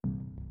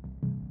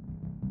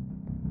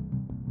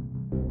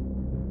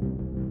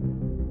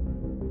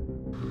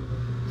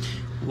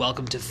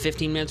Welcome to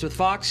 15 Minutes with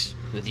Fox,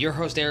 with your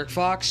host Eric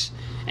Fox.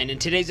 And in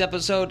today's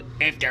episode,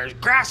 if there's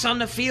grass on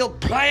the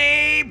field,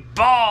 play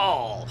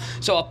ball!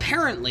 So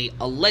apparently,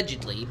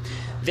 allegedly,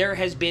 there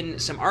has been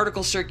some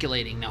articles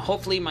circulating. Now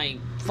hopefully my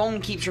phone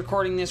keeps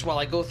recording this while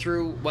I go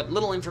through what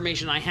little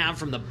information I have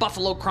from the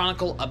Buffalo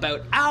Chronicle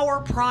about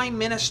our Prime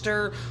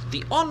Minister,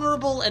 the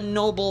honorable and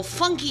noble,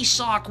 funky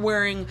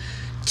sock-wearing,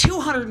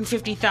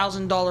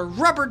 $250,000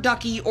 rubber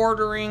ducky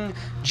ordering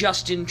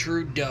Justin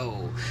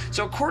Trudeau.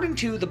 So according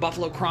to the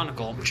Buffalo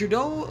Chronicle,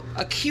 Trudeau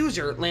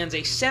accuser lands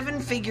a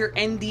 7-figure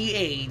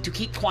NDA to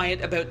keep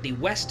quiet about the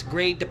West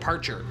Grey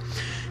departure.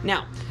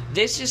 Now,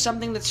 this is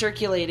something that's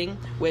circulating,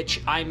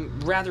 which I'm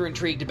rather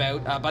intrigued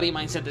about. A buddy of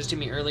mine sent this to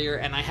me earlier,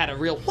 and I had a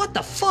real what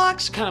the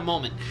fuck's kind of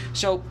moment.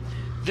 So,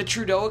 the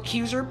Trudeau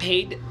accuser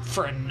paid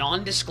for a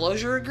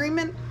non-disclosure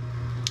agreement?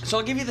 So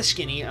I'll give you the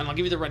skinny, and I'll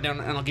give you the rundown,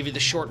 and I'll give you the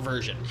short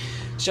version.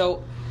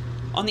 So,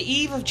 on the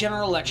eve of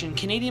general election,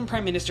 Canadian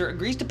Prime Minister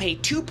agrees to pay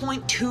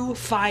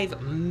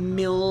 $2.25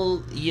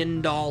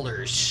 million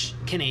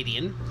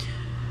Canadian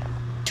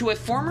to a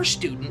former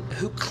student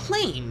who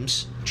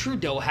claims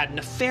Trudeau had an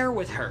affair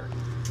with her.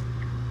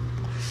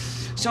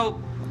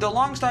 So, the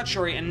long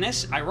story, and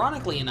this,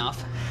 ironically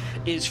enough,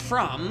 is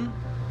from,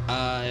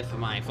 if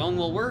my phone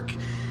will work,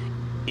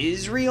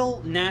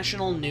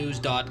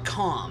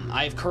 IsraelNationalNews.com.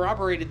 I've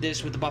corroborated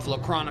this with the Buffalo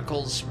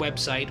Chronicle's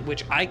website,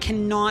 which I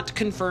cannot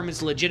confirm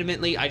is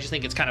legitimately. I just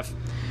think it's kind of,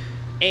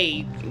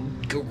 A,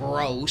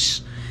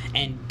 gross,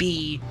 and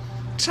B,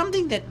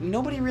 something that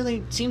nobody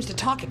really seems to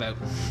talk about,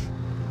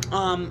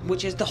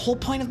 which is the whole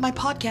point of my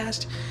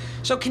podcast.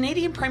 So,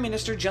 Canadian Prime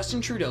Minister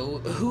Justin Trudeau,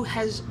 who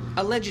has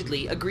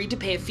allegedly agreed to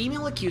pay a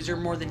female accuser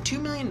more than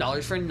 $2 million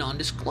for a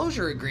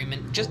non-disclosure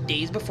agreement just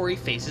days before he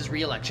faces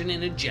re-election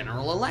in a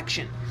general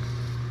election.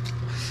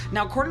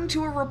 Now, according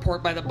to a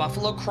report by the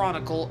Buffalo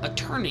Chronicle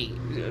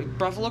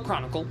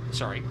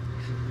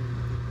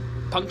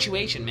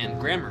punctuation, man,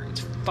 grammar,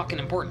 it's fucking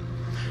important.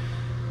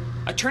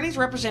 Attorneys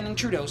representing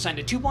Trudeau signed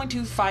a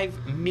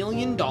 $2.25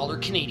 million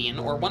Canadian,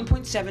 or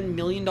 $1.7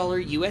 million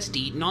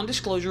USD,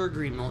 non-disclosure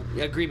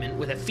agreement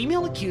with a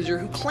female accuser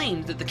who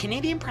claimed that the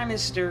Canadian Prime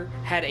Minister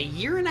had a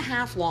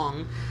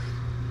year-and-a-half-long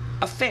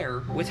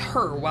affair with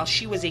her while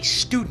she was a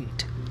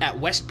student at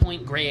West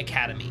Point Grey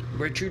Academy,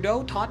 where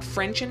Trudeau taught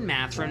French and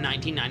math from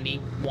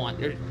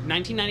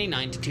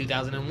 1999 to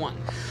 2001.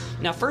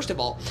 Now, first of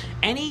all,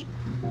 any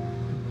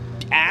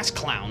ass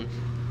clown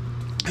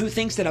who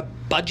thinks that a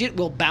budget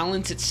will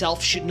balance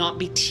itself should not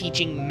be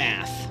teaching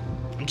math.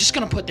 I'm just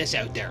going to put this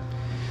out there.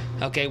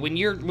 Okay, when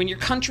your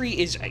country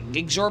is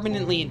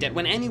exorbitantly in debt,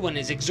 when anyone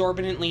is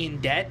exorbitantly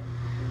in debt,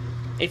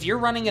 if you're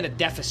running at a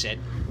deficit,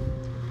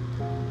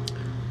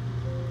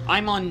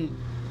 I'm on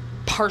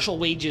partial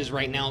wages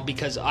right now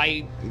because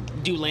I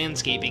do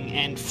landscaping,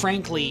 and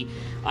frankly,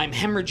 I'm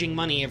hemorrhaging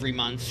money every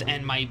month,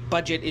 and my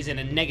budget is in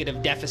a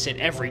negative deficit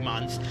every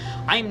month.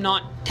 I'm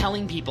not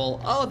telling people,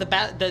 oh,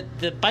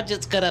 the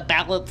budget's gonna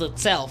balance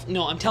itself.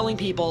 No, I'm telling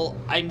people,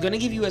 I'm gonna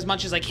give you as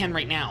much as I can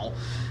right now.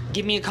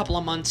 Give me a couple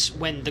of months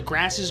when the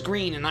grass is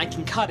green and I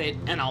can cut it,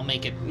 and I'll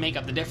make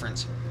up the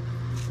difference.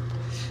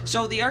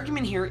 So the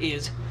argument here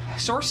is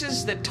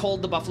sources that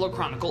told the Buffalo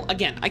Chronicle,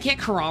 again, I can't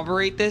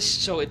corroborate this,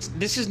 so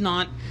this is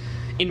not,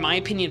 in my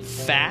opinion,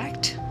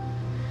 fact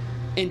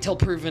until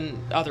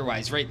proven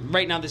otherwise.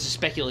 Right now this is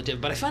speculative,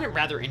 but I find it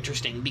rather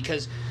interesting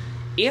because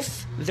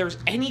if there's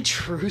any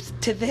truth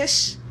to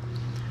this,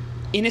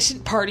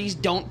 innocent parties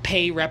don't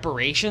pay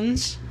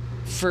reparations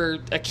for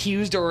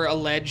accused or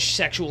alleged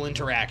sexual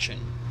interaction.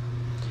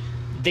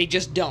 They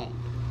just don't.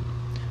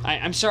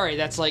 I'm sorry,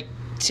 that's like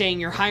saying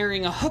you're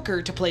hiring a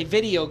hooker to play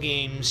video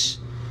games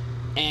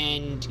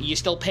and you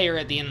still pay her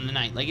at the end of the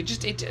night. Like, it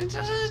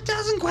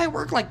doesn't quite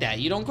work like that.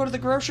 You don't go to the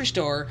grocery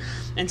store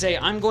and say,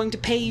 I'm going to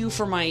pay you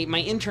for my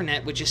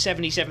internet, which is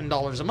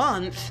 $77 a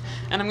month,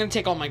 and I'm going to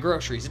take all my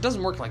groceries. It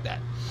doesn't work like that.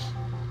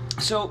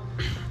 So,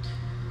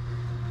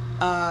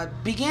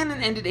 began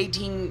and ended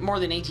more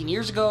than 18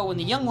 years ago when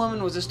the young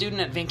woman was a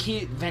student at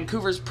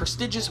Vancouver's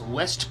prestigious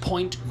West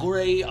Point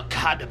Grey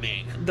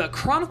Academy. The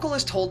Chronicle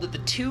is told that the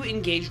two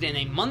engaged in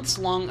a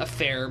months-long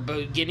affair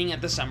beginning at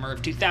the summer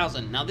of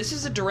 2000. Now, this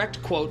is a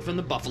direct quote from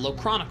the Buffalo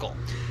Chronicle.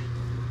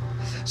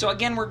 So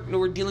again,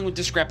 we're dealing with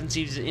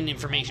discrepancies in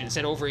information. It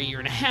said over a year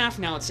and a half,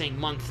 now it's saying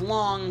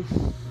month-long.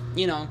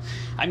 You know,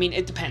 I mean,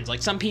 it depends.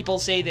 Like, some people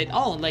say that,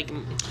 oh, like,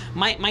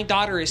 my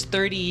daughter is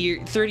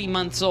 30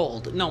 months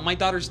old. No, my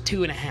daughter's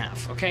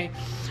 2.5, okay?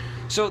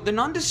 So, the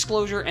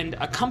non-disclosure and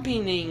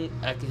accompanying,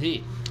 that's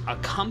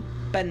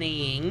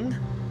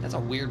a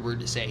weird word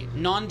to say,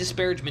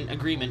 non-disparagement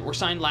agreement were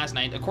signed last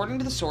night, according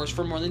to the source,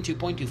 for more than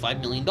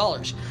 $2.25 million.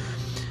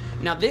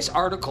 Now, this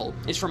article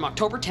is from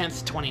October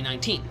 10th,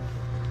 2019.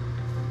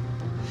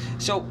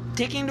 So,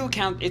 taking into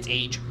account its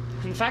age,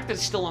 and the fact that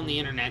it's still on the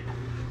internet,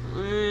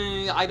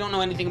 I don't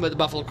know anything about the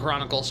Buffalo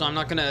Chronicle, so I'm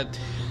not going to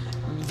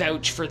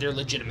vouch for their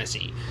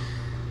legitimacy.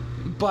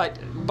 But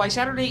by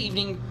Saturday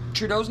evening,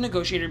 Trudeau's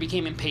negotiator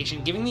became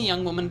impatient, giving the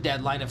young woman a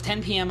deadline of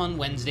 10 p.m. on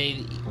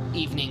Wednesday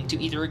evening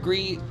to either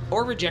agree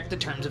or reject the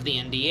terms of the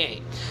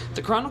NDA.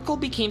 The Chronicle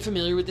became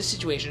familiar with the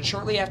situation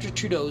shortly after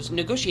Trudeau's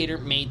negotiator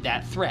made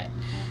that threat.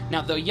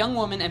 Now, the young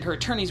woman and her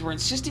attorneys were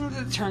insisting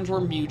that the terms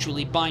were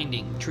mutually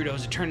binding.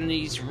 Trudeau's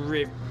attorneys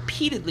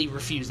repeatedly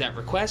refused that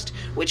request,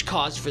 which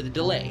caused for the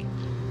delay.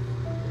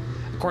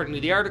 According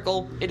to the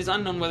article, it is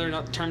unknown whether or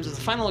not the terms of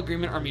the final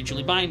agreement are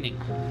mutually binding.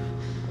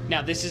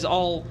 Now, this is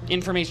all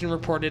information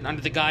reported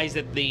under the guise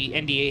that the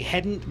NDA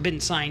hadn't been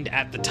signed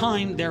at the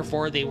time,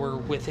 therefore they were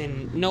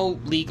within no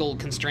legal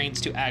constraints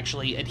to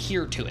actually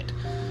adhere to it.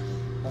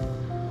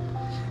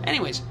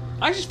 Anyways,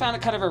 I just found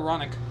it kind of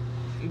ironic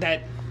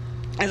that,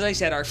 as I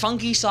said, our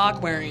funky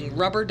sock-wearing,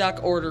 rubber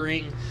duck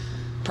ordering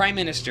Prime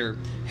Minister,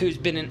 who's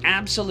been an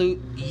absolute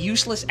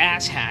useless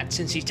asshat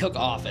since he took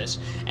office,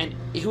 and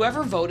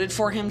whoever voted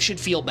for him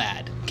should feel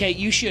bad. Okay,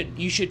 you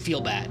should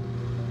feel bad.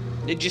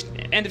 It just,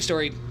 end of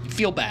story,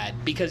 feel bad,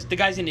 because the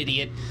guy's an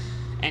idiot,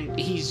 and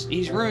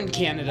he's ruined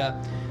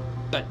Canada,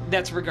 but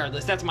that's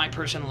regardless. That's my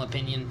personal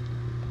opinion.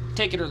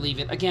 Take it or leave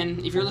it. Again,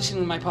 if you're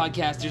listening to my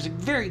podcast, there's a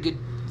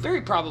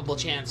very probable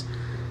chance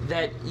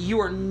that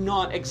you are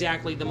not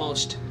exactly the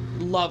most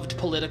loved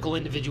political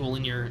individual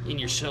in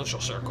your social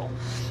circle.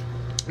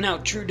 Now,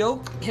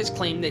 Trudeau has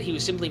claimed that he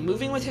was simply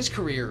moving with his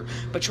career,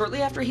 but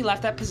shortly after he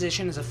left that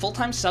position as a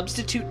full-time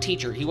substitute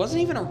teacher, he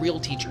wasn't even a real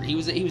teacher, he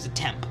was a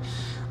temp.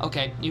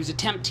 Okay, he was a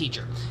temp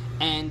teacher.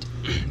 And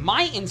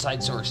my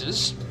inside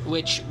sources,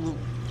 which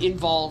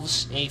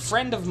involves a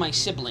friend of my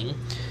sibling,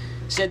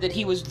 said that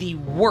he was the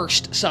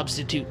worst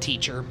substitute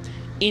teacher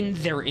in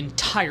their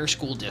entire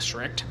school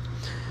district.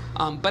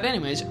 But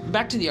anyways,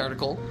 back to the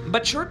article.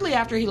 But shortly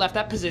after he left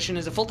that position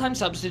as a full-time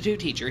substitute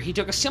teacher, he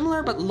took a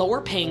similar but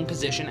lower-paying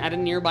position at a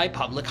nearby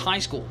public high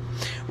school.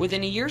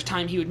 Within a year's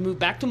time, he would move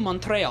back to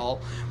Montreal,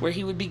 where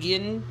he would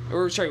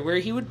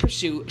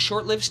pursue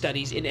short-lived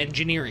studies in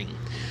engineering.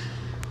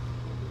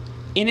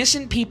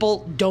 Innocent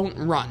people don't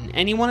run.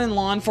 Anyone in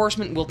law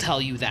enforcement will tell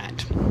you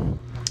that.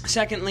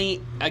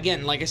 Secondly,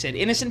 again, like I said,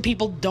 innocent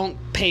people don't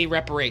pay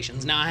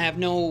reparations. Now, I have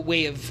no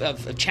way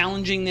of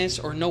challenging this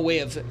or no way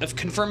of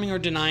confirming or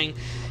denying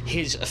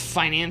his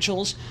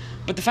financials,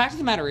 but the fact of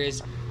the matter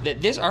is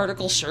that this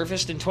article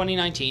surfaced in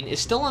 2019, is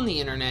still on the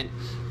internet.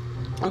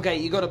 Okay,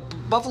 you go to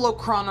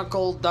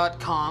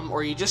buffalochronicle.com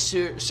or you just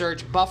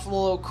search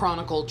Buffalo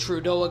Chronicle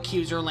Trudeau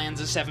accuser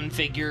lands a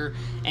 7-figure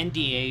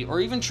NDA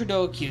or even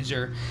Trudeau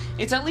accuser.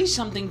 It's at least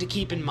something to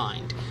keep in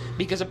mind,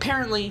 because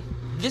apparently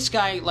this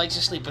guy likes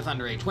to sleep with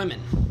underage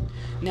women.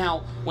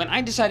 Now, when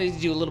I decided to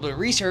do a little bit of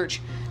research,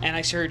 and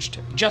I searched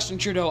Justin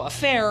Trudeau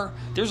affair,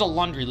 there's a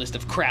laundry list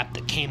of crap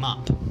that came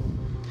up.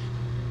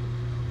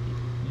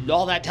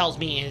 All that tells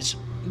me is,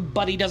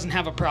 Buddy doesn't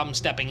have a problem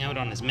stepping out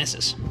on his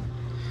missus.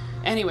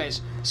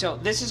 Anyways, so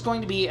this is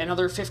going to be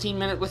another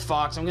 15-minute with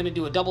Fox. I'm going to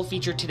do a double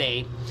feature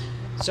today.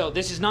 So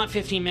this is not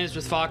 15 minutes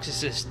with Fox,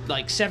 this is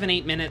like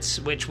 7-8 minutes,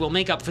 which will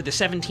make up for the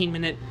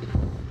 17-minute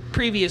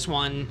previous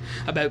one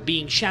about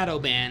being shadow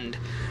banned.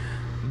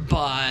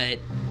 But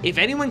if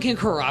anyone can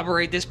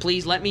corroborate this,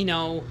 please let me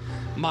know.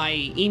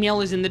 My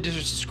email is in the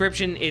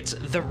description. It's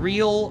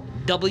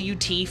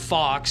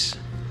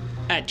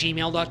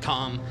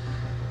therealwtfox@gmail.com.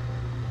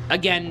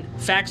 Again,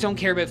 facts don't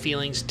care about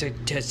feelings.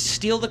 To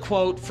steal the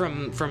quote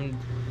from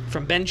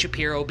Ben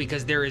Shapiro,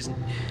 because there is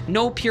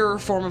no purer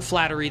form of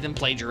flattery than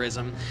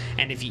plagiarism.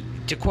 And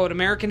to quote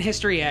American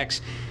History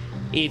X,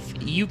 if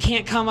you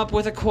can't come up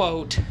with a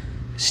quote,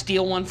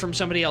 steal one from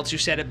somebody else who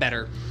said it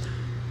better.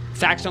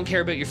 Facts don't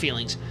care about your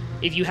feelings.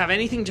 If you have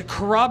anything to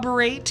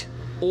corroborate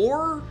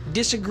or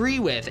disagree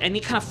with, any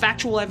kind of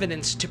factual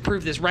evidence to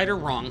prove this right or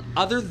wrong,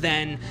 other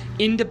than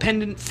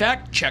independent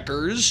fact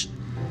checkers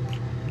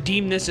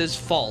deem this as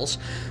false,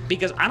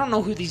 because I don't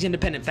know who these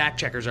independent fact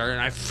checkers are,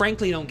 and I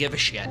frankly don't give a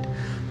shit.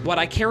 What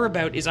I care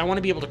about is I want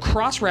to be able to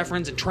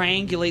cross-reference and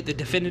triangulate the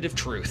definitive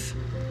truth.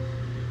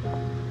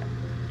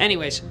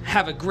 Anyways,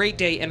 have a great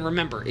day, and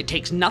remember, it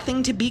takes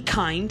nothing to be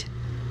kind.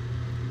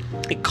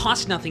 It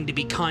costs nothing to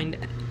be kind.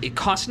 It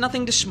costs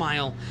nothing to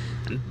smile.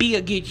 And be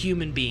a good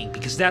human being,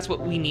 because that's what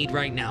we need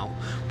right now.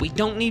 We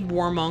don't need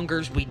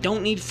warmongers. We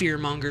don't need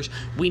fearmongers.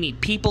 We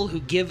need people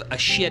who give a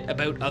shit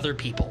about other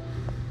people.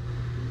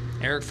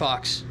 Eric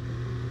Fox.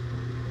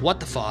 What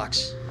the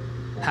Fox?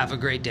 Have a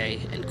great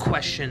day and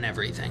question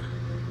everything.